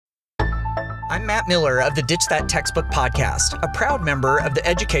I'm Matt Miller of the Ditch That Textbook podcast, a proud member of the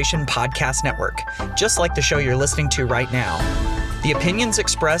Education Podcast Network, just like the show you're listening to right now. The opinions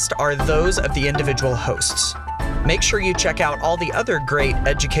expressed are those of the individual hosts. Make sure you check out all the other great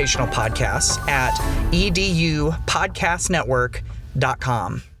educational podcasts at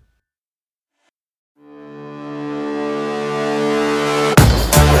edupodcastnetwork.com.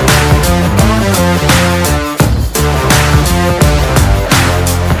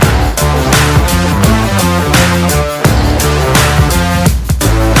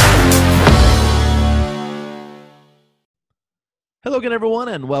 Hello again, everyone,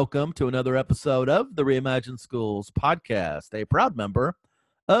 and welcome to another episode of the Reimagine Schools podcast, a proud member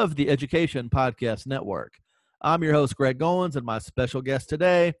of the Education Podcast Network. I'm your host, Greg Goins, and my special guest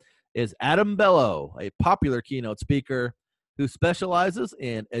today is Adam Bello, a popular keynote speaker who specializes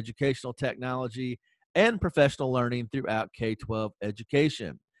in educational technology and professional learning throughout K-12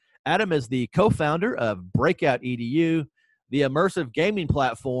 education. Adam is the co-founder of Breakout EDU, the immersive gaming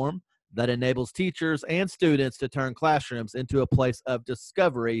platform that enables teachers and students to turn classrooms into a place of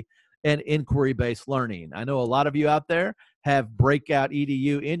discovery and inquiry-based learning. I know a lot of you out there have Breakout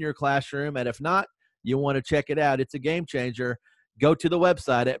EDU in your classroom, and if not, you want to check it out. It's a game changer. Go to the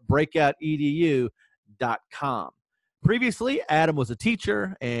website at breakoutedu.com. Previously, Adam was a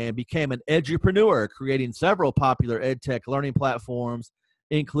teacher and became an edupreneur, creating several popular edtech learning platforms,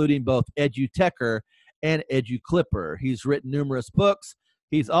 including both EduTecher and EduClipper. He's written numerous books.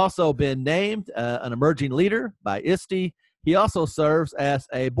 He's also been named an emerging leader by ISTE. He also serves as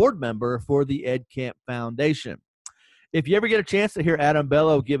a board member for the EdCamp Foundation. If you ever get a chance to hear Adam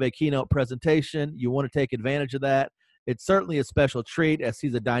Bello give a keynote presentation, you want to take advantage of that. It's certainly a special treat as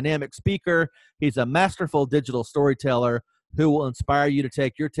he's a dynamic speaker. He's a masterful digital storyteller who will inspire you to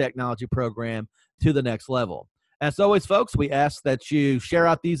take your technology program to the next level. As always, folks, we ask that you share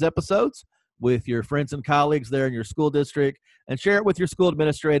out these episodes with your friends and colleagues there in your school district, and share it with your school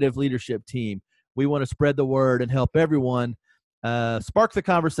administrative leadership team. We want to spread the word and help everyone spark the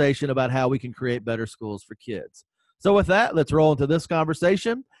conversation about how we can create better schools for kids. So with that, let's roll into this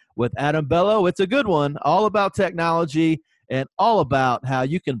conversation with Adam Bello. It's a good one, all about technology and all about how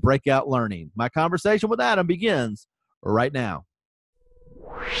you can break out learning. My conversation with Adam begins right now.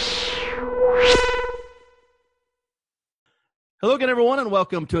 Hello again, everyone, and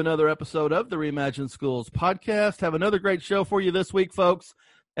welcome to another episode of the Reimagine Schools podcast. Have another great show for you this week, folks,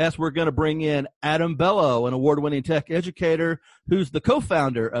 as we're going to bring in Adam Bello, an award-winning tech educator who's the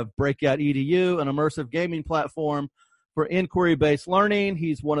co-founder of Breakout EDU, an immersive gaming platform for inquiry-based learning.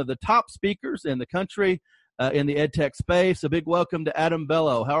 He's one of the top speakers in the country in the edtech space. A big welcome to Adam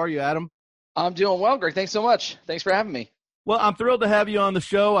Bello. How are you, Adam? I'm doing well, Greg. Thanks so much. Thanks for having me. Well, I'm thrilled to have you on the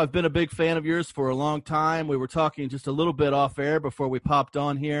show. I've been a big fan of yours for a long time. We were talking just a little bit off air before we popped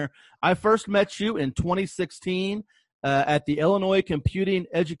on here. I first met you in 2016 at the Illinois Computing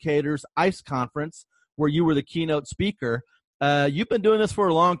Educators ICE Conference, where you were the keynote speaker. You've been doing this for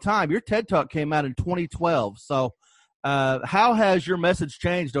a long time. Your TED Talk came out in 2012. So how has your message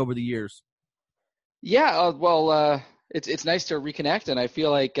changed over the years? Yeah, it's nice to reconnect, and I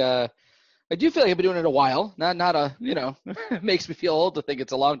feel like I do feel like I've been doing it a while. Not a, it makes me feel old to think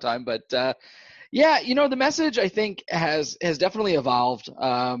it's a long time, but yeah, the message I think has definitely evolved.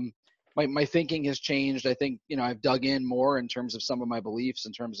 My thinking has changed. I think, I've dug in more in terms of some of my beliefs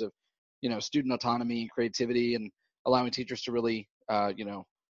in terms of, student autonomy, creativity, and allowing teachers to really,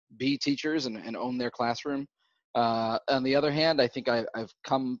 be teachers and own their classroom. On the other hand, I think I've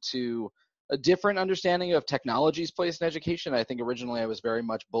come to a different understanding of technology's place in education. I think originally I was very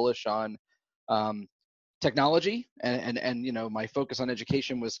much bullish on technology and my focus on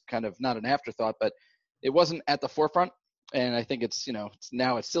education was kind of not an afterthought, but it wasn't at the forefront. And I think it's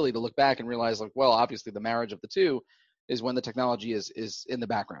silly to look back and realize obviously the marriage of the two is when the technology is in the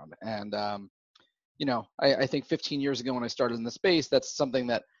background. And, I think 15 years ago when I started in the space, that's something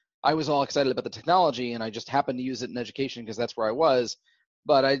that I was all excited about the technology and I just happened to use it in education because that's where I was.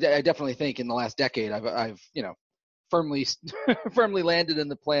 But I definitely think in the last decade, I've firmly landed in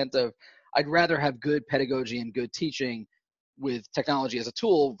the plant of I'd rather have good pedagogy and good teaching with technology as a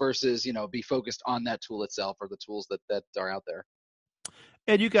tool versus, be focused on that tool itself or the tools that are out there.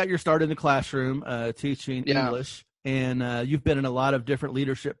 And you got your start in the classroom teaching English, and you've been in a lot of different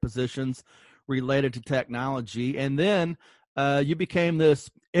leadership positions related to technology. And then you became this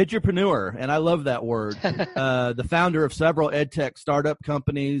edupreneur, and I love that word, the founder of several edtech startup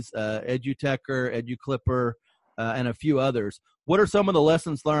companies, EduTecher, EduClipper, and a few others. What are some of the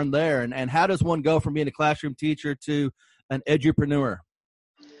lessons learned there, and how does one go from being a classroom teacher to an edupreneur?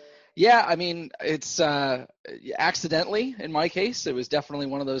 Yeah, I mean, it's accidentally in my case. It was definitely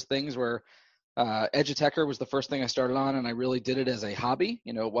one of those things where Edutecher was the first thing I started on, and I really did it as a hobby.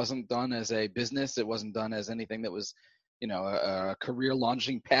 It wasn't done as a business. It wasn't done as anything that was, a career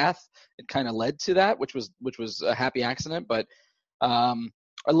launching path. It kind of led to that, which was a happy accident. But I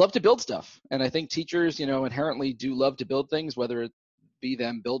love to build stuff, and I think teachers, inherently do love to build things, whether it be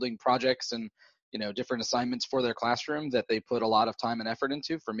them building projects and different assignments for their classroom that they put a lot of time and effort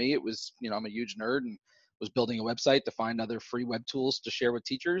into. For me, it was, I'm a huge nerd and was building a website to find other free web tools to share with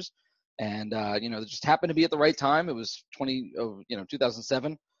teachers. And, it just happened to be at the right time. It was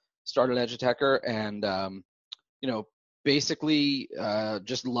 2007, started Edutecher, and, basically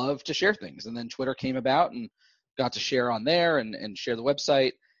just love to share things. And then Twitter came about and got to share on there and share the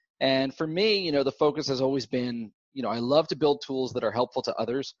website. And for me, the focus has always been, I love to build tools that are helpful to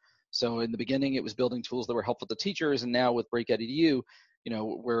others. So in the beginning, it was building tools that were helpful to teachers. And now with Breakout EDU,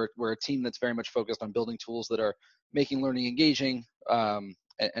 we're a team that's very much focused on building tools that are making learning engaging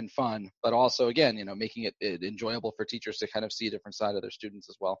and fun, but also, again, making it enjoyable for teachers to kind of see a different side of their students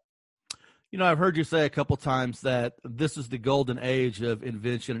as well. I've heard you say a couple times that this is the golden age of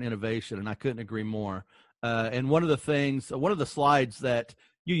invention and innovation, and I couldn't agree more. And one of the slides that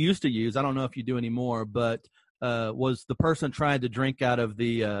you used to use, I don't know if you do anymore, but was the person trying to drink out of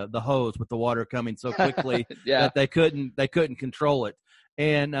the hose with the water coming so quickly that they couldn't control it.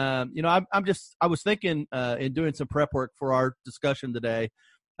 And I was thinking in doing some prep work for our discussion today,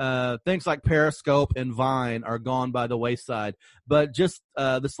 things like Periscope and Vine are gone by the wayside. But just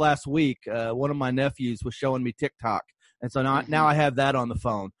this last week, one of my nephews was showing me TikTok, and so now I have that on the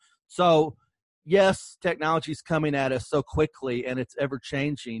phone. So yes, technology is coming at us so quickly, and it's ever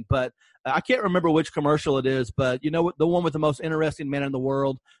changing. But I can't remember which commercial it is, but the one with the most interesting man in the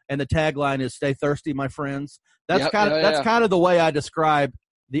world, and the tagline is "Stay thirsty, my friends." That's kind of the way I describe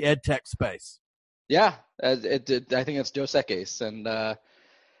the ed tech space. Yeah, I think it's Dos Equis, and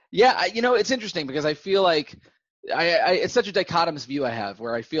it's interesting because I feel like it's such a dichotomous view I have,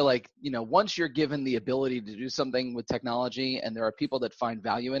 where I feel like once you're given the ability to do something with technology, and there are people that find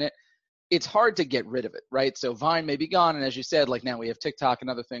value in it, it's hard to get rid of it, right? So Vine may be gone, and as you said, like now we have TikTok and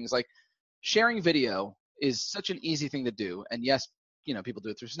other things. Like sharing video is such an easy thing to do, and yes, people do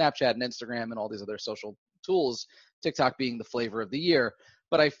it through Snapchat and Instagram and all these other social tools, TikTok being the flavor of the year.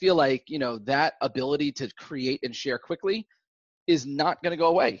 But I feel like that ability to create and share quickly is not going to go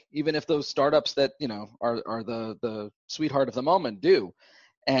away, even if those startups that are the sweetheart of the moment do.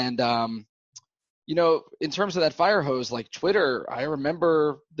 And in terms of that fire hose, like Twitter, I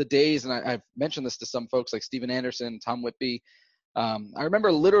remember the days, and I've mentioned this to some folks like Steven Anderson, Tom Whitby. I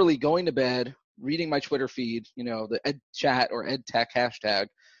remember literally going to bed, reading my Twitter feed, the ed chat or ed tech hashtag,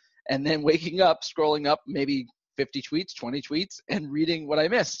 and then waking up, scrolling up maybe 50 tweets, 20 tweets, and reading what I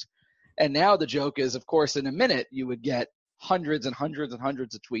missed. And now the joke is, of course, in a minute, you would get hundreds and hundreds and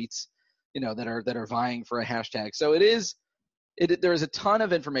hundreds of tweets, that are vying for a hashtag. So there is a ton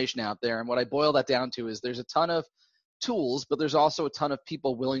of information out there. And what I boil that down to is there's a ton of tools, but there's also a ton of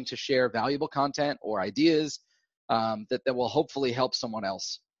people willing to share valuable content or ideas that will hopefully help someone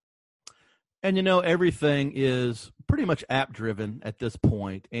else. And everything is pretty much app driven at this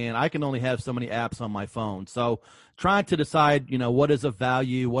point, and I can only have so many apps on my phone. So trying to decide, what is of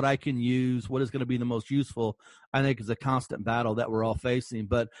value, what I can use, what is going to be the most useful, I think is a constant battle that we're all facing.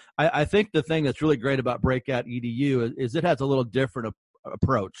 But I think the thing that's really great about Breakout EDU is it has a little different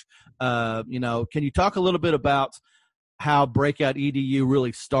approach. Can you talk a little bit about how Breakout EDU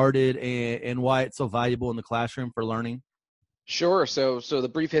really started and why it's so valuable in the classroom for learning? Sure. So the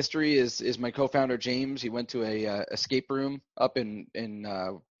brief history is my co-founder James. He went to a escape room up in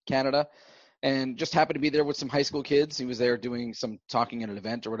Canada, and just happened to be there with some high school kids. He was there doing some talking at an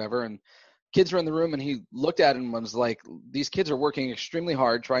event or whatever, and kids were in the room, and he looked at it and was like, "These kids are working extremely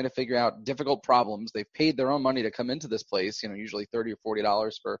hard trying to figure out difficult problems. They've paid their own money to come into this place. Usually $30 or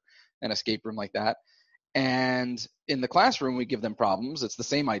 $40 for an escape room like that." And in the classroom, we give them problems. It's the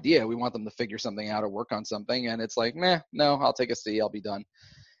same idea. We want them to figure something out or work on something. And it's like, no, I'll take a C. I'll be done.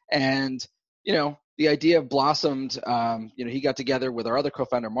 And, the idea blossomed. He got together with our other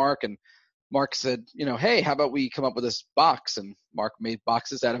co-founder, Mark, and Mark said, hey, how about we come up with this box? And Mark made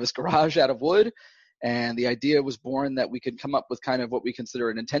boxes out of his garage out of wood. And the idea was born that we could come up with kind of what we consider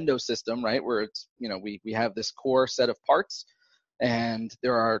a Nintendo system, right? Where it's, we have this core set of parts, and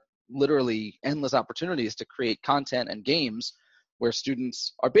there are literally endless opportunities to create content and games where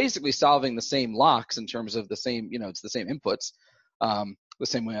students are basically solving the same locks in terms of the same, it's the same inputs, the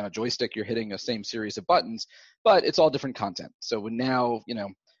same way on a joystick, you're hitting a same series of buttons, but it's all different content. So now,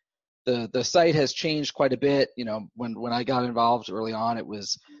 the site has changed quite a bit. When I got involved early on, it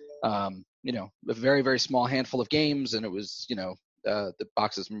was a very, very small handful of games, and it was, the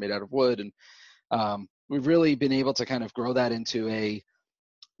boxes were made out of wood. And we've really been able to kind of grow that into a,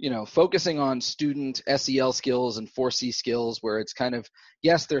 focusing on student SEL skills and 4C skills, where it's kind of,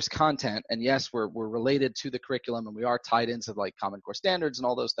 yes, there's content, and yes, we're related to the curriculum, and we are tied into like Common Core standards and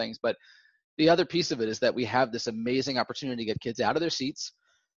all those things. But the other piece of it is that we have this amazing opportunity to get kids out of their seats,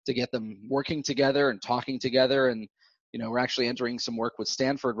 to get them working together and talking together. And, we're actually entering some work with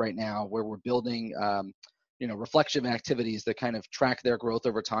Stanford right now where we're building, reflection activities that kind of track their growth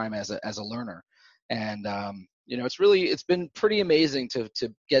over time as a learner. And, it's been pretty amazing to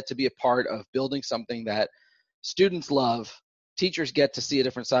get to be a part of building something that students love. Teachers get to see a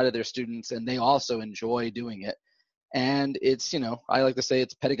different side of their students, and they also enjoy doing it. And it's, I like to say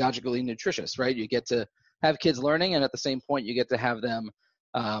it's pedagogically nutritious, right? You get to have kids learning, and at the same point, you get to have them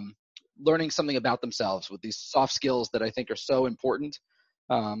learning something about themselves with these soft skills that I think are so important.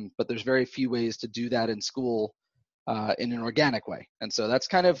 But there's very few ways to do that in school in an organic way. And so that's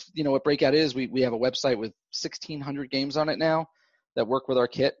kind of, what Breakout is. We have a website with 1,600 games on it now that work with our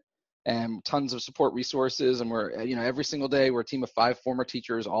kit, and tons of support resources. And we're, every single day, we're a team of 5 former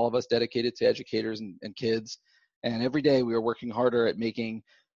teachers, all of us dedicated to educators and kids. And every day we are working harder at making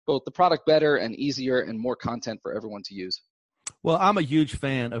both the product better and easier and more content for everyone to use. Well, I'm a huge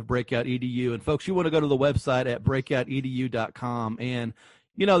fan of Breakout EDU. And folks, you want to go to the website at breakoutedu.com. And,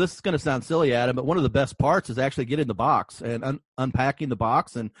 this is going to sound silly, Adam, but one of the best parts is actually getting the box and unpacking the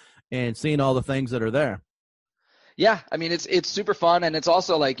box and seeing all the things that are there. Yeah, I mean, it's super fun. And it's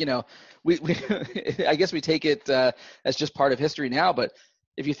also like, we I guess we take it as just part of history now. But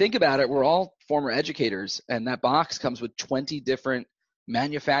if you think about it, we're all former educators, and that box comes with 20 different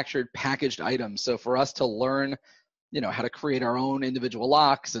manufactured packaged items. So for us to learn, how to create our own individual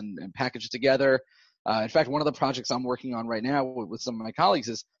locks and package it together. In fact, one of the projects I'm working on right now with some of my colleagues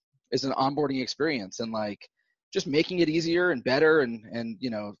is an onboarding experience, and like just making it easier and better and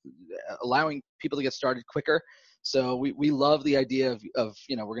allowing people to get started quicker. So we love the idea of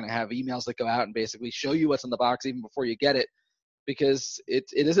we're going to have emails that go out and basically show you what's in the box even before you get it, because it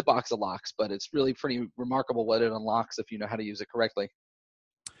is a box of locks, but it's really pretty remarkable what it unlocks if you know how to use it correctly.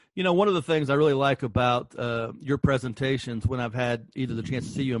 One of the things I really like about your presentations when I've had either the chance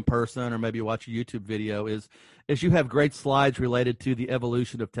to see you in person or maybe watch a YouTube video is you have great slides related to the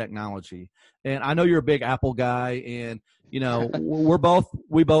evolution of technology. And I know you're a big Apple guy, and we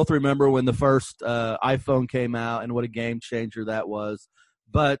both remember when the first iPhone came out and what a game changer that was.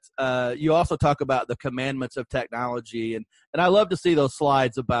 But you also talk about the commandments of technology, and I love to see those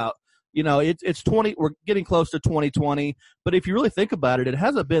slides about, it's 20. We're getting close to 2020, but if you really think about it, it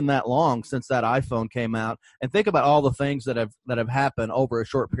hasn't been that long since that iPhone came out. And think about all the things that have happened over a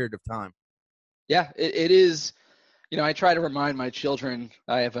short period of time. Yeah, it is. I try to remind my children.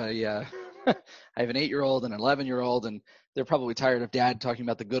 I have an 8-year-old and an 11-year-old, and they're probably tired of Dad talking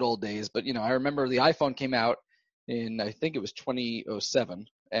about the good old days. But I remember the iPhone came out in, I think it was 2007,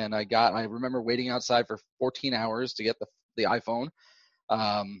 and I remember waiting outside for 14 hours to get the iPhone.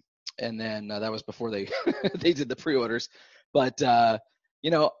 And then that was before they they did the pre-orders. But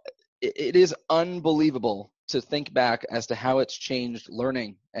it is unbelievable to think back as to how it's changed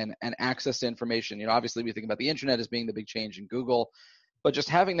learning and access to information. Obviously we think about the internet as being the big change in Google, but just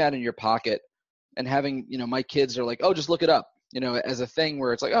having that in your pocket and having, my kids are like, oh, just look it up, as a thing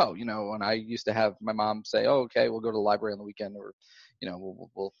where it's like, oh, when I used to have my mom say, oh, okay, we'll go to the library on the weekend, or,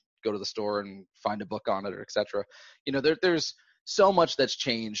 we'll go to the store and find a book on it, or et cetera. There's so much that's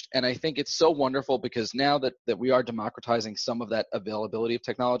changed. And I think it's so wonderful because now that we are democratizing some of that availability of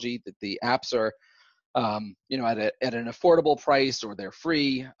technology, that the apps are, at an affordable price, or they're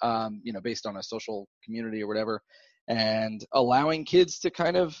free, based on a social community or whatever, and allowing kids to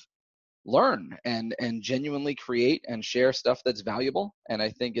kind of learn and genuinely create and share stuff that's valuable. And I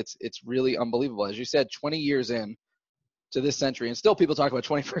think it's really unbelievable. As you said, 20 years in to this century, and still people talk about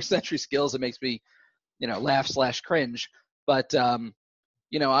 21st century skills. It makes me, laugh/cringe. But, I'm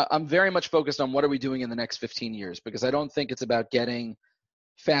very much focused on what are we doing in the next 15 years, because I don't think it's about getting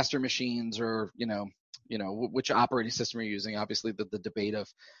faster machines or, which operating system you're using. Obviously, the debate of,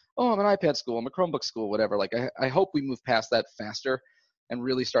 oh, I'm an iPad school, I'm a Chromebook school, whatever. Like, I hope we move past that faster and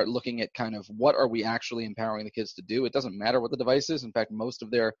really start looking at kind of what are we actually empowering the kids to do. It doesn't matter what the device is. In fact, most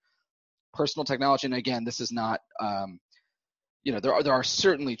of their personal technology, and again, this is not, there are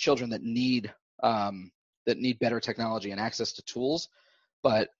certainly children that need better technology and access to tools.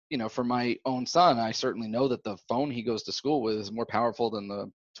 But, for my own son, I certainly know that the phone he goes to school with is more powerful than the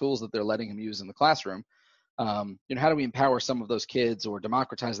tools that they're letting him use in the classroom. How do we empower some of those kids or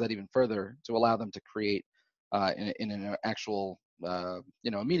democratize that even further to allow them to create in an actual, a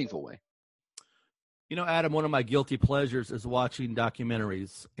meaningful way. Adam, one of my guilty pleasures is watching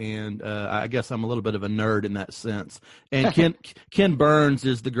documentaries, and I guess I'm a little bit of a nerd in that sense. And Ken Burns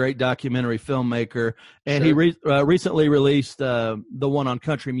is the great documentary filmmaker, and Sure. he recently released the one on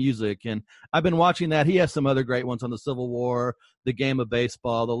country music, and I've been watching that. He has some other great ones on the Civil War, the game of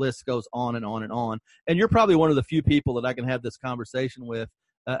baseball. The list goes on and on and on. And you're probably one of the few people that I can have this conversation with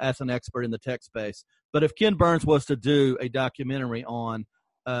as an expert in the tech space. But if Ken Burns was to do a documentary on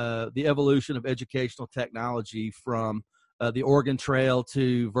the evolution of educational technology from the Oregon Trail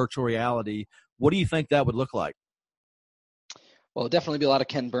to virtual reality, what do you think that would look like? Well, it'll definitely be a lot of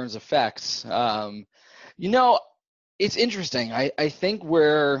Ken Burns effects. It's interesting. I think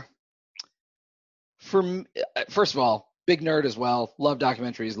first of all, big nerd as well, love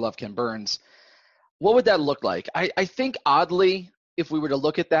documentaries, love Ken Burns. What would that look like? I think oddly, if we were to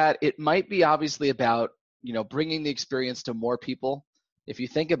look at that, it might be obviously about, bringing the experience to more people. If you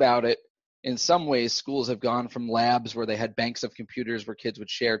think about it, in some ways, schools have gone from labs where they had banks of computers where kids would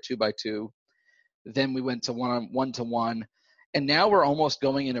share 2 by 2. Then we went to one-to-one. And now we're almost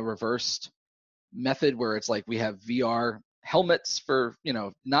going in a reversed method where it's like we have VR helmets for,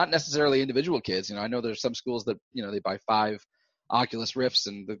 not necessarily individual kids. I know there's some schools that, they buy 5 Oculus Rifts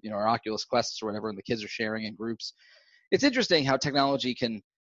and, or Oculus Quests or whatever, and the kids are sharing in groups. It's interesting how technology can,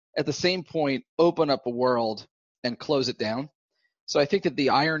 at the same point, open up a world and close it down. So I think that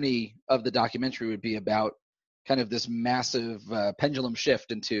the irony of the documentary would be about kind of this massive pendulum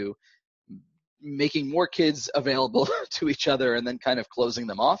shift into making more kids available to each other and then kind of closing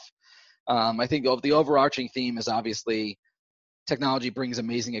them off. I think the overarching theme is obviously technology brings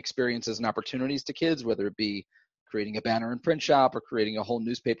amazing experiences and opportunities to kids, whether it be creating a banner and print shop or creating a whole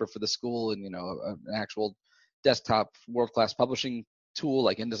newspaper for the school and, an actual desktop world-class publishing tool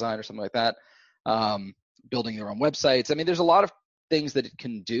like InDesign or something like that, building their own websites. I mean, there's a lot of things that it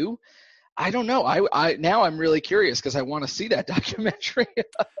can do. I don't know. Now I'm really curious because I want to see that documentary.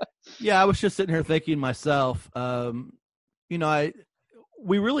 Yeah, I was just sitting here thinking myself,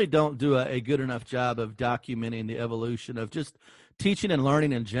 we really don't do a good enough job of documenting the evolution of just teaching and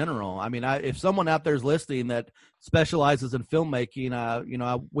learning in general. I mean, if someone out there is listening that specializes in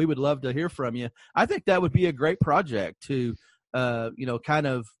filmmaking, we would love to hear from you. I think that would be a great project to, kind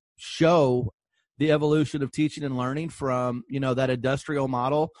of show the evolution of teaching and learning from, that industrial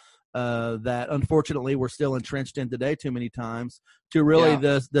model that unfortunately we're still entrenched in today too many times, to really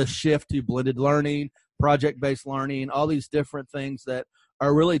the shift to blended learning, project-based learning, all these different things that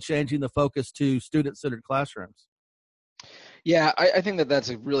are really changing the focus to student-centered classrooms. Yeah, I think that that's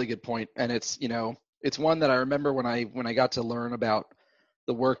a really good point. And it's one that I remember when I got to learn about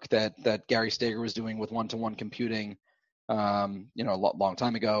the work that Gary Steger was doing with one-to-one computing, a long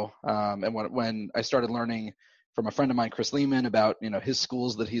time ago. And when I started learning from a friend of mine, Chris Lehman, about, his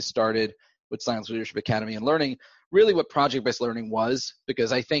schools that he started with Science Leadership Academy and learning really what project-based learning was,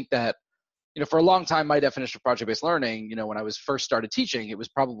 because I think that, for a long time, my definition of project-based learning, when I was first started teaching, it was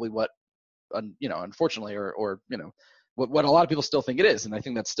probably what, unfortunately, or what a lot of people still think it is. And I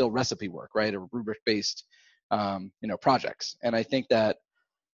think that's still recipe work, right? Or rubric-based, projects. And I think that,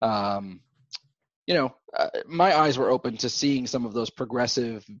 my eyes were open to seeing some of those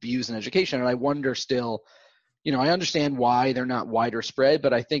progressive views in education. And I wonder still, I understand why they're not wider spread,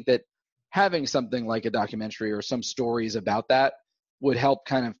 but I think that having something like a documentary or some stories about that would help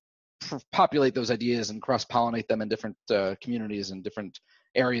kind of populate those ideas and cross-pollinate them in different communities and different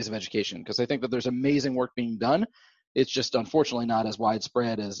areas of education. Because I think that there's amazing work being done. It's just unfortunately not as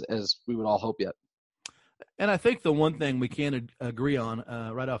widespread as we would all hope yet. And I think the one thing we can agree on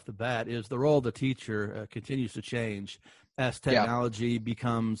right off the bat is the role of the teacher continues to change as technology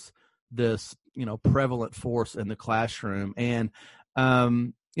becomes this, prevalent force in the classroom. And,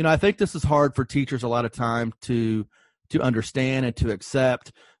 I think this is hard for teachers a lot of time to understand and to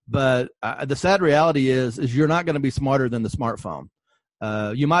accept. But the sad reality is you're not going to be smarter than the smartphone.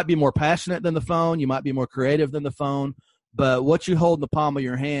 You might be more passionate than the phone. You might be more creative than the phone. But what you hold in the palm of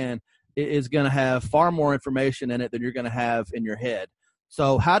your hand is going to have far more information in it than you're going to have in your head.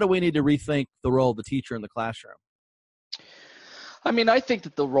 So how do we need to rethink the role of the teacher in the classroom? I mean, I think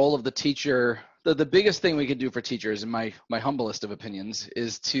that the role of the teacher, the biggest thing we can do for teachers, in my humblest of opinions,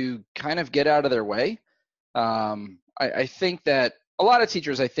 is to kind of get out of their way. I think that a lot of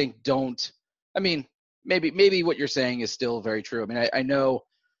teachers, don't. I mean, maybe what you're saying is still very true. I mean, I know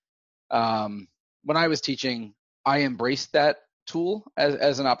when I was teaching, I embraced that tool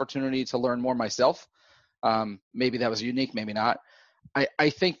as an opportunity to learn more myself. Maybe that was unique, maybe not. I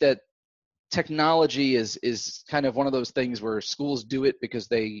think that technology is kind of one of those things where schools do it because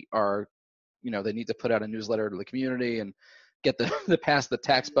they are, they need to put out a newsletter to the community and get the pass the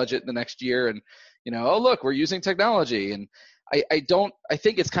tax budget the next year, and oh look, we're using technology. And I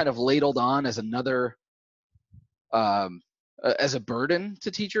think it's kind of ladled on as another as a burden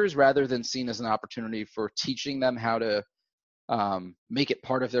to teachers rather than seen as an opportunity for teaching them how to make it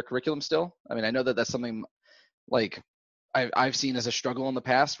part of their curriculum still. I mean, I know that that's something like I've seen as a struggle in the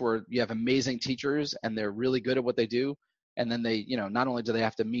past, where you have amazing teachers and they're really good at what they do, and then they, not only do they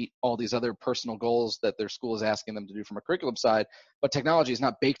have to meet all these other personal goals that their school is asking them to do from a curriculum side, but technology is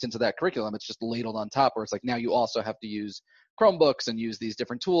not baked into that curriculum. It's just ladled on top, where it's like, now you also have to use Chromebooks and use these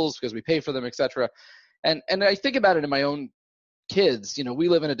different tools because we pay for them, etc. And I think about it in my own kids. We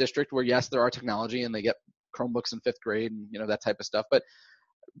live in a district where, yes, there are technology and they get Chromebooks in 5th grade and that type of stuff. But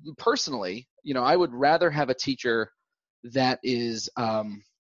personally, I would rather have a teacher that is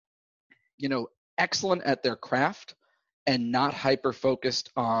excellent at their craft and not hyper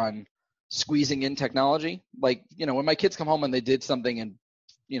focused on squeezing in technology. Like, when my kids come home and they did something in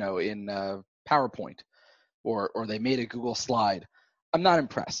PowerPoint or they made a Google slide, I'm not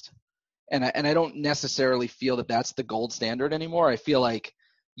impressed. And I don't necessarily feel that that's the gold standard anymore. I feel like,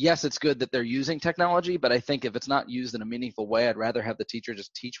 yes, it's good that they're using technology, but I think if it's not used in a meaningful way, I'd rather have the teacher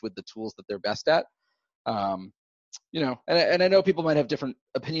just teach with the tools that they're best at. And I know people might have different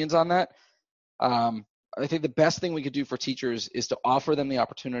opinions on that. I think the best thing we could do for teachers is to offer them the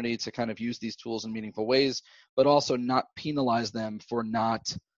opportunity to kind of use these tools in meaningful ways, but also not penalize them for not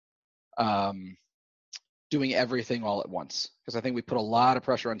doing everything all at once. Because I think we put a lot of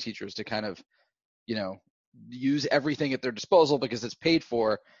pressure on teachers to kind of, use everything at their disposal because it's paid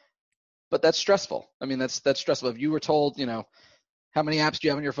for, but that's stressful. I mean, that's stressful. If you were told, how many apps do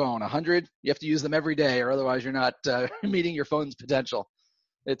you have on your phone? 100? You have to use them every day, or otherwise you're not meeting your phone's potential.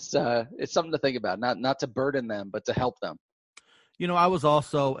 It's something to think about, not to burden them, but to help them. I was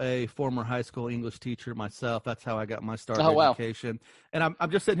also a former high school English teacher myself. That's how I got my start in education. And I'm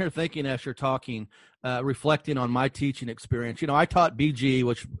just sitting here thinking as you're talking, reflecting on my teaching experience. I taught BG,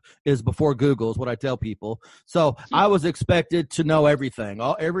 which is before Google, is what I tell people. So I was expected to know everything.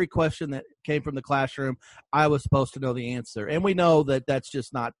 Every question that came from the classroom, I was supposed to know the answer. And we know that that's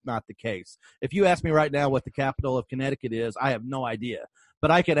just not the case. If you ask me right now what the capital of Connecticut is, I have no idea. But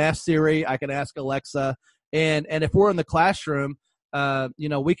I can ask Siri, I can ask Alexa, and if we're in the classroom,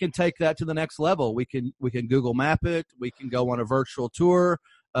 we can take that to the next level. We can Google Map it. We can go on a virtual tour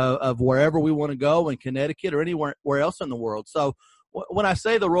of wherever we want to go in Connecticut or anywhere else in the world. So when I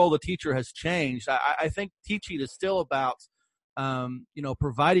say the role of the teacher has changed, I think teaching is still about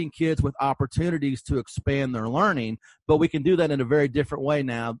providing kids with opportunities to expand their learning, but we can do that in a very different way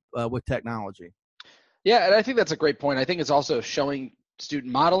now with technology. Yeah, and I think that's a great point. I think it's also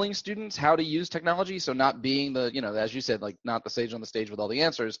modeling students how to use technology. So not being the, as you said, like not the sage on the stage with all the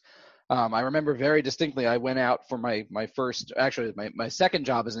answers. I remember very distinctly, I went out for my second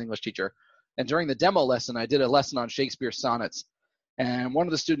job as an English teacher. And during the demo lesson, I did a lesson on Shakespeare's sonnets. And one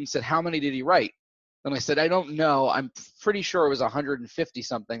of the students said, "How many did he write?" And I said, "I don't know. I'm pretty sure it was 150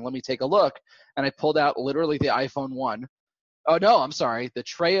 something. Let me take a look." And I pulled out literally the iPhone 1. Oh no, I'm sorry. The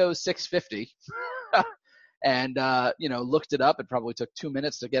Treo 650. And, looked it up. It probably took 2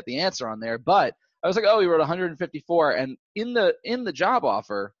 minutes to get the answer on there. But I was like, oh, he wrote 154. And in the job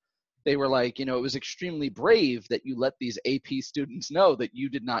offer, they were like, it was extremely brave that you let these AP students know that you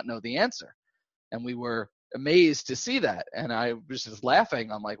did not know the answer. And we were amazed to see that. And I was just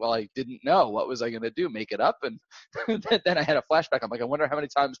laughing. I'm like, well, I didn't know. What was I going to do? Make it up? And then I had a flashback. I'm like, I wonder how many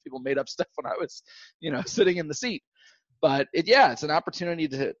times people made up stuff when I was, sitting in the seat. But it's an opportunity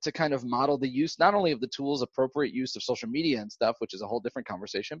to kind of model the use, not only of the tools, appropriate use of social media and stuff, which is a whole different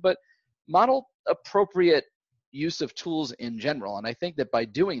conversation, but model appropriate use of tools in general. And I think that by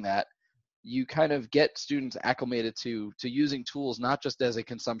doing that, you kind of get students acclimated to using tools, not just as a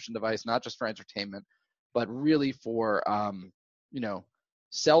consumption device, not just for entertainment, but really for,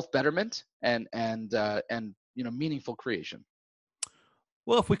 self-betterment and meaningful creation.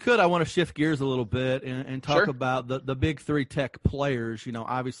 Well, if we could, I want to shift gears a little bit and talk about the big three tech players.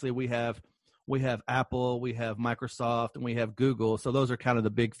 Obviously we have Apple, we have Microsoft, and we have Google. So those are kind of the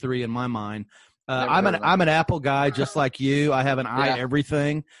big three in my mind. I'm an Apple guy, just like you. I have an eye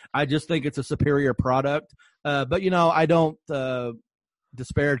everything. I just think it's a superior product. But I don't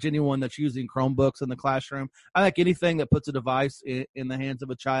disparage anyone that's using Chromebooks in the classroom. I think anything that puts a device in the hands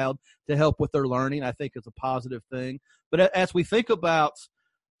of a child to help with their learning, I think is a positive thing. But as we think about,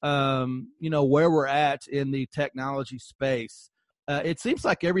 where we're at in the technology space, it seems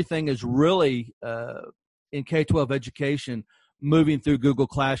like everything is really in K-12 education moving through Google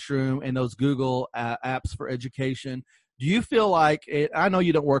Classroom and those Google apps for education. Do you feel like I know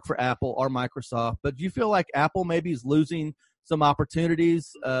you don't work for Apple or Microsoft, but do you feel like Apple maybe is losing some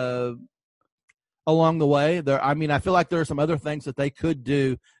opportunities along the way. I feel like there are some other things that they could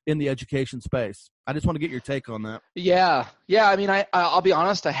do in the education space. I just want to get your take on that. Yeah. I mean, I'll be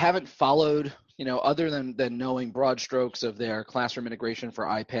honest. I haven't followed, other than knowing broad strokes of their classroom integration for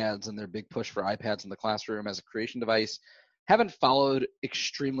iPads and their big push for iPads in the classroom as a creation device. Haven't followed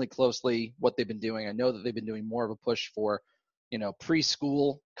extremely closely what they've been doing. I know that they've been doing more of a push for,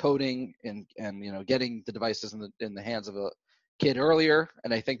 preschool coding and getting the devices in the hands of a kid earlier.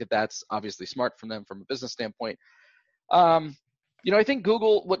 And I think that that's obviously smart from them from a business standpoint. I think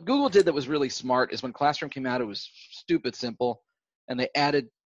what Google did that was really smart is when Classroom came out, it was stupid simple, and they added,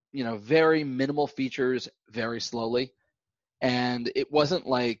 very minimal features very slowly. And it wasn't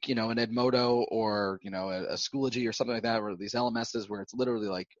like, an Edmodo or, a Schoology or something like that, or these LMSs where it's literally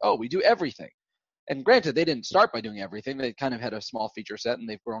like, oh, we do everything. And granted, they didn't start by doing everything. They kind of had a small feature set and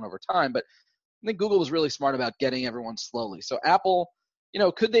they've grown over time. But I think Google was really smart about getting everyone slowly. So Apple,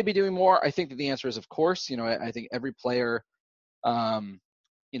 could they be doing more? I think that the answer is of course. I think every player,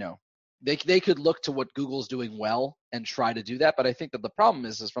 they could look to what Google's doing well and try to do that. But I think that the problem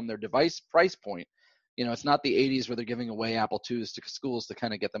is from their device price point. It's not the 80s where they're giving away Apple IIs to schools to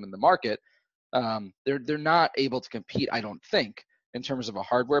kind of get them in the market. They're not able to compete, I don't think, in terms of a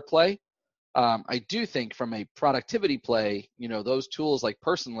hardware play. I do think from a productivity play, those tools, like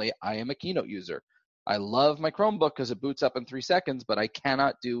personally, I am a Keynote user. I love my Chromebook because it boots up in 3 seconds, but I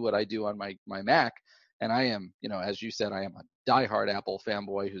cannot do what I do on my Mac. And I am, as you said, I am a diehard Apple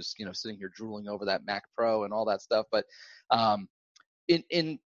fanboy who's, sitting here drooling over that Mac Pro and all that stuff. But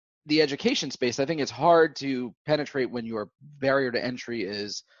in the education space, I think it's hard to penetrate when your barrier to entry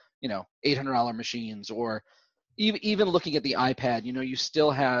is, $800 machines, or even looking at the iPad, you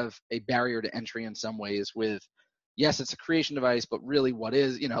still have a barrier to entry in some ways with, yes, it's a creation device, but really what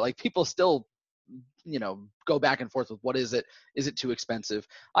is, like people still, go back and forth with what is it? Is it too expensive?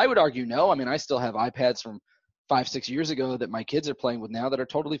 I would argue no. I mean, I still have iPads from 5-6 years ago that my kids are playing with now that are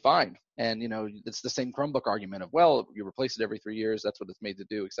totally fine. And, it's the same Chromebook argument of, well, you replace it every 3 years. That's what it's made to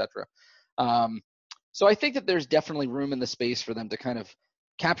do, et cetera. So I think that there's definitely room in the space for them to kind of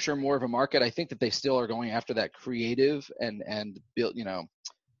capture more of a market. I think that they still are going after that creative and build,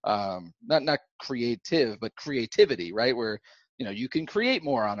 not creative, but creativity, right? Where, you can create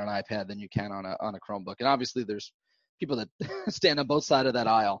more on an iPad than you can on a Chromebook. And obviously there's people that stand on both sides of that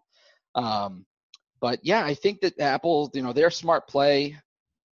aisle. But yeah, I think that Apple, their smart play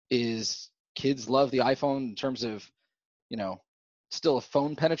is kids love the iPhone in terms of, still a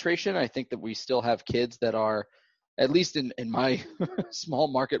phone penetration. I think that we still have kids that are, at least in my small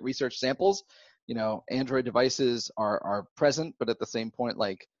market research samples, Android devices are present, but at the same point,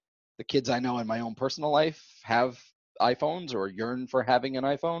 like the kids I know in my own personal life have iPhones or yearn for having an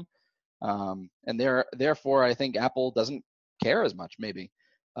iPhone. And therefore, I think Apple doesn't care as much, maybe.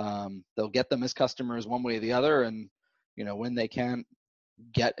 They'll get them as customers one way or the other, and when they can't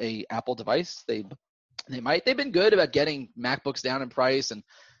get a Apple device, they might. They've been good about getting MacBooks down in price, and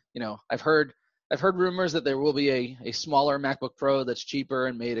I've heard rumors that there will be a smaller MacBook Pro that's cheaper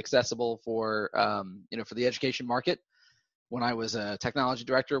and made accessible for for the education market. When I was a technology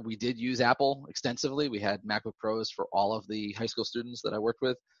director, we did use Apple extensively. We had MacBook Pros for all of the high school students that I worked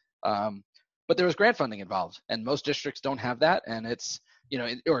with, but there was grant funding involved, and most districts don't have that, and it's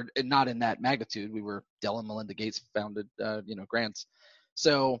or not in that magnitude. We were Dell and Melinda Gates founded, grants.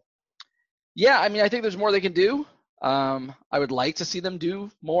 So, yeah, I mean, I think there's more they can do. I would like to see them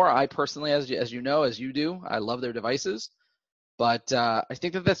do more. I personally, as you do, I love their devices. But I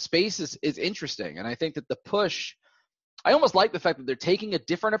think that space is interesting. And I think that the push, I almost like the fact that they're taking a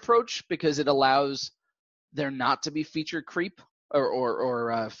different approach because it allows there not to be feature creep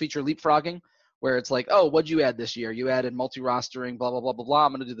or feature leapfrogging, where it's like, oh, what'd you add this year? You added multi-rostering, blah, blah, blah, blah, blah.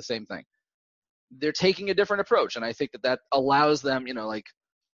 I'm going to do the same thing. They're taking a different approach. And I think that allows them, like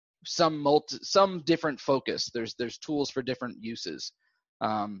some different focus. There's tools for different uses.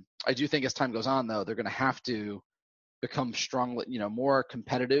 I do think as time goes on, though, they're going to have to become strongly, more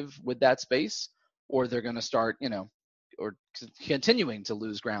competitive with that space, or they're going to start, or continuing to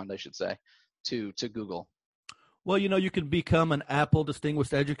lose ground, I should say, to Google. Well, you can become an Apple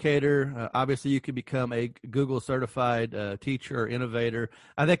Distinguished Educator. Obviously, you can become a Google Certified Teacher or Innovator.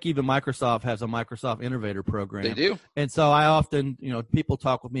 I think even Microsoft has a Microsoft Innovator program. They do. And so I often, people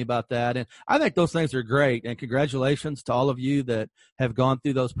talk with me about that. And I think those things are great. And congratulations to all of you that have gone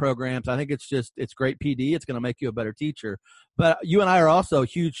through those programs. I think it's great PD. It's going to make you a better teacher. But you and I are also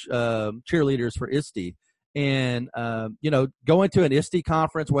huge cheerleaders for ISTE. And, going to an ISTE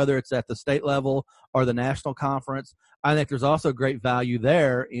conference, whether it's at the state level or the national conference, I think there's also great value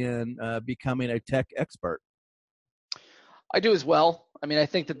there in becoming a tech expert. I do as well. I mean, I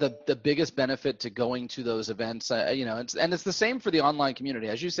think that the biggest benefit to going to those events, it's the same for the online community.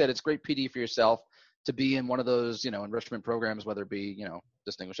 As you said, it's great PD for yourself to be in one of those, enrichment programs, whether it be,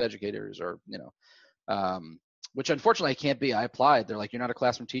 distinguished educators or, which unfortunately I can't be. I applied. They're like, you're not a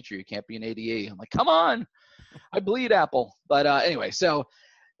classroom teacher. You can't be an ADE. I'm like, come on. I bleed Apple. But anyway, so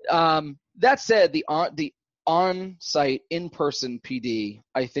that said, the on-site, in-person PD,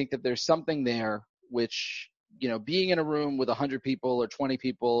 I think that there's something there which, being in a room with 100 people or 20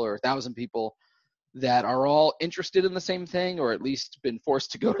 people or 1,000 people that are all interested in the same thing, or at least been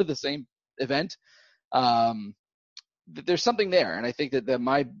forced to go to the same event, there's something there. And I think that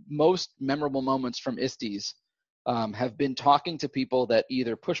my most memorable moments from ISTEs have been talking to people that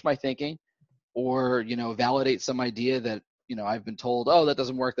either push my thinking or, validate some idea that, I've been told, oh, that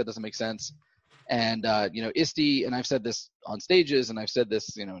doesn't work, that doesn't make sense. And, ISTE, and I've said this on stages, and I've said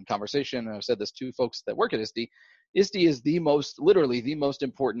this, in conversation, and I've said this to folks that work at ISTE. ISTE is literally the most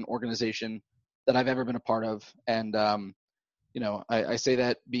important organization that I've ever been a part of. And, I say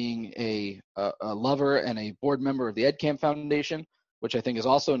that being a lover and a board member of the EdCamp Foundation, which I think is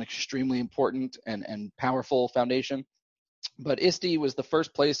also an extremely important and powerful foundation. But ISTE was the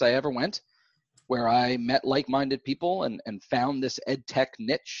first place I ever went where I met like-minded people and found this ed tech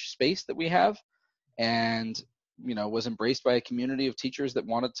niche space that we have, and was embraced by a community of teachers that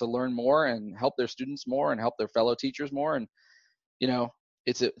wanted to learn more and help their students more and help their fellow teachers more. And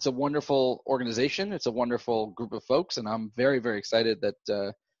it's a wonderful organization. It's a wonderful group of folks, and I'm very, very excited that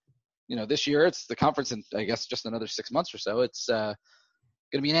this year it's the conference in, I guess, just another 6 months or so. It's going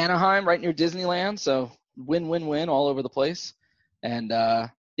to be in Anaheim, right near Disneyland. So win all over the place. And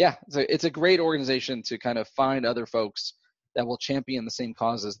it's a great organization to kind of find other folks that will champion the same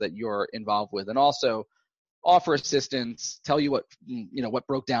causes that you're involved with, and also offer assistance, tell you what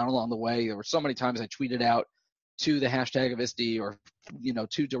broke down along the way. There were so many times I tweeted out to the hashtag of ISTE, or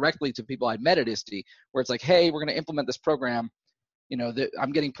to directly to people I'd met at ISTE, where it's like, hey, we're going to implement this program.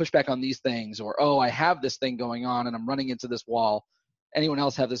 I'm getting pushback on these things, or, oh, I have this thing going on and I'm running into this wall. Anyone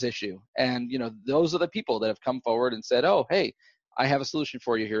else have this issue? And, those are the people that have come forward and said, oh, hey, I have a solution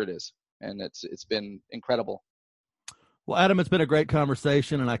for you. Here it is. And it's been incredible. Well, Adam, it's been a great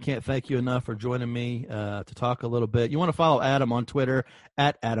conversation, and I can't thank you enough for joining me to talk a little bit. You want to follow Adam on Twitter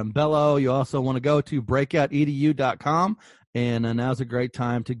at Adam Bello. You also want to go to breakoutedu.com, and now's a great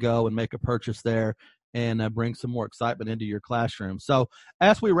time to go and make a purchase there and bring some more excitement into your classroom. So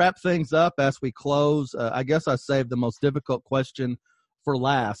as we wrap things up, as we close, I guess I saved the most difficult question for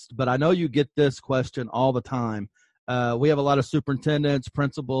last, but I know you get this question all the time. We have a lot of superintendents,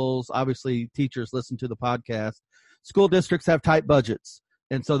 principals, obviously teachers listen to the podcast. School districts have tight budgets.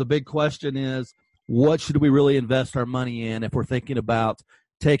 And so the big question is, what should we really invest our money in if we're thinking about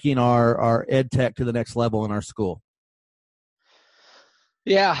taking our ed tech to the next level in our school?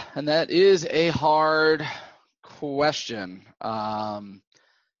 Yeah, and that is a hard question.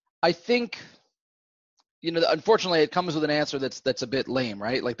 I think, unfortunately, it comes with an answer that's a bit lame,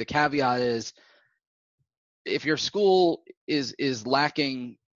 right? Like the caveat is, if your school is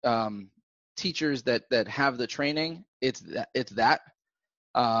lacking teachers that have the training, it's that.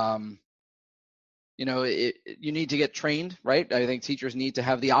 You need to get trained, right? I think teachers need to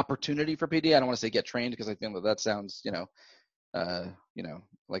have the opportunity for PD. I don't want to say get trained, because I think that sounds,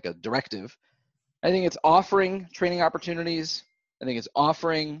 like a directive. I think it's offering training opportunities. I think it's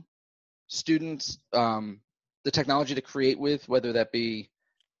offering students the technology to create with, whether that be,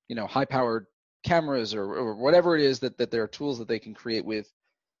 high-powered cameras or whatever it is that there are tools that they can create with.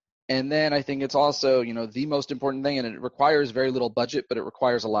 And then I think it's also, the most important thing, and it requires very little budget, but it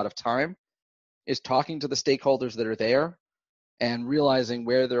requires a lot of time, is talking to the stakeholders that are there and realizing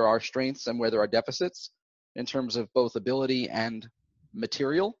where there are strengths and where there are deficits in terms of both ability and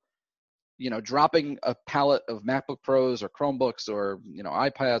material. Dropping a pallet of MacBook Pros or Chromebooks or,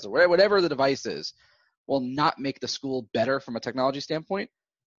 iPads or whatever the device is will not make the school better from a technology standpoint.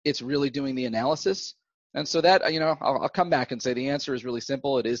 It's really doing the analysis. And so that, I'll come back and say the answer is really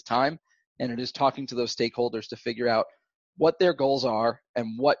simple. It is time, and it is talking to those stakeholders to figure out what their goals are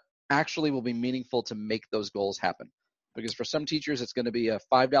and what actually will be meaningful to make those goals happen. Because for some teachers, it's going to be a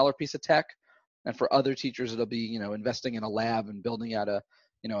 $5 piece of tech. And for other teachers, it'll be, investing in a lab and building out a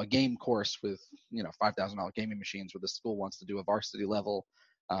game course with, $5,000 gaming machines, where the school wants to do a varsity level,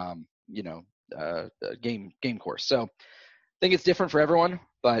 game course. So I think it's different for everyone,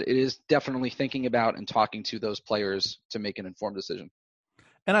 but it is definitely thinking about and talking to those players to make an informed decision.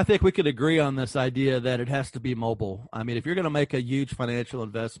 And I think we could agree on this idea that it has to be mobile. I mean, if you're going to make a huge financial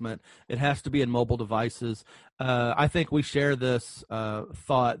investment, it has to be in mobile devices. I think we share this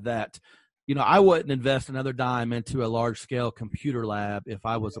thought that I wouldn't invest another dime into a large-scale computer lab if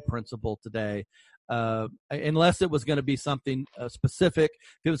I was a principal today, unless it was going to be something specific.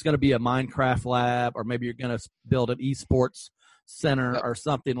 If it was going to be a Minecraft lab, or maybe you're going to build an esports center or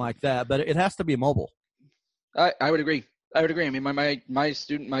something like that. But it has to be mobile. I would agree. I mean,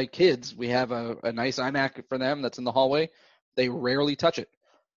 my kids, we have a nice iMac for them that's in the hallway. They rarely touch it.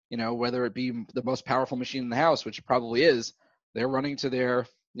 Whether it be the most powerful machine in the house, which it probably is, they're running to their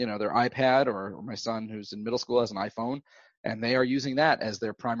iPad, or my son who's in middle school has an iPhone, and they are using that as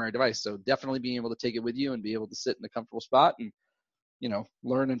their primary device. So definitely being able to take it with you and be able to sit in a comfortable spot and,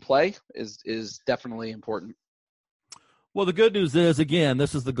 learn and play is definitely important. Well, the good news is, again,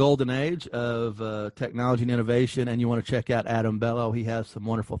 this is the golden age of technology and innovation, and you want to check out Adam Bello. He has some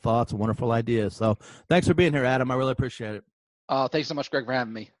wonderful thoughts and wonderful ideas. So thanks for being here, Adam. I really appreciate it. Thanks so much, Greg, for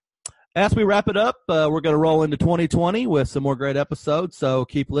having me. As we wrap it up, we're going to roll into 2020 with some more great episodes. So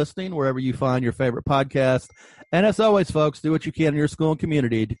keep listening wherever you find your favorite podcast. And as always, folks, do what you can in your school and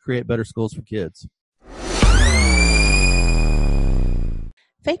community to create better schools for kids.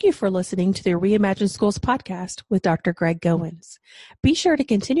 Thank you for listening to the Reimagine Schools podcast with Dr. Greg Goins. Be sure to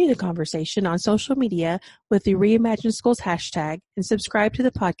continue the conversation on social media with the Reimagine Schools hashtag and subscribe to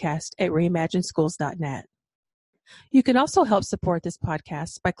the podcast at reimagineschools.net. You can also help support this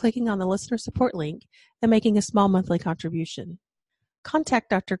podcast by clicking on the listener support link and making a small monthly contribution.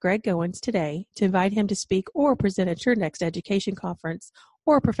 Contact Dr. Greg Goins today to invite him to speak or present at your next education conference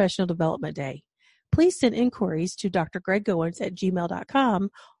or professional development day. Please send inquiries to drgreggoins@gmail.com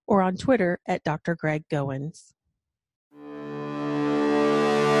or on Twitter @drgreggoins.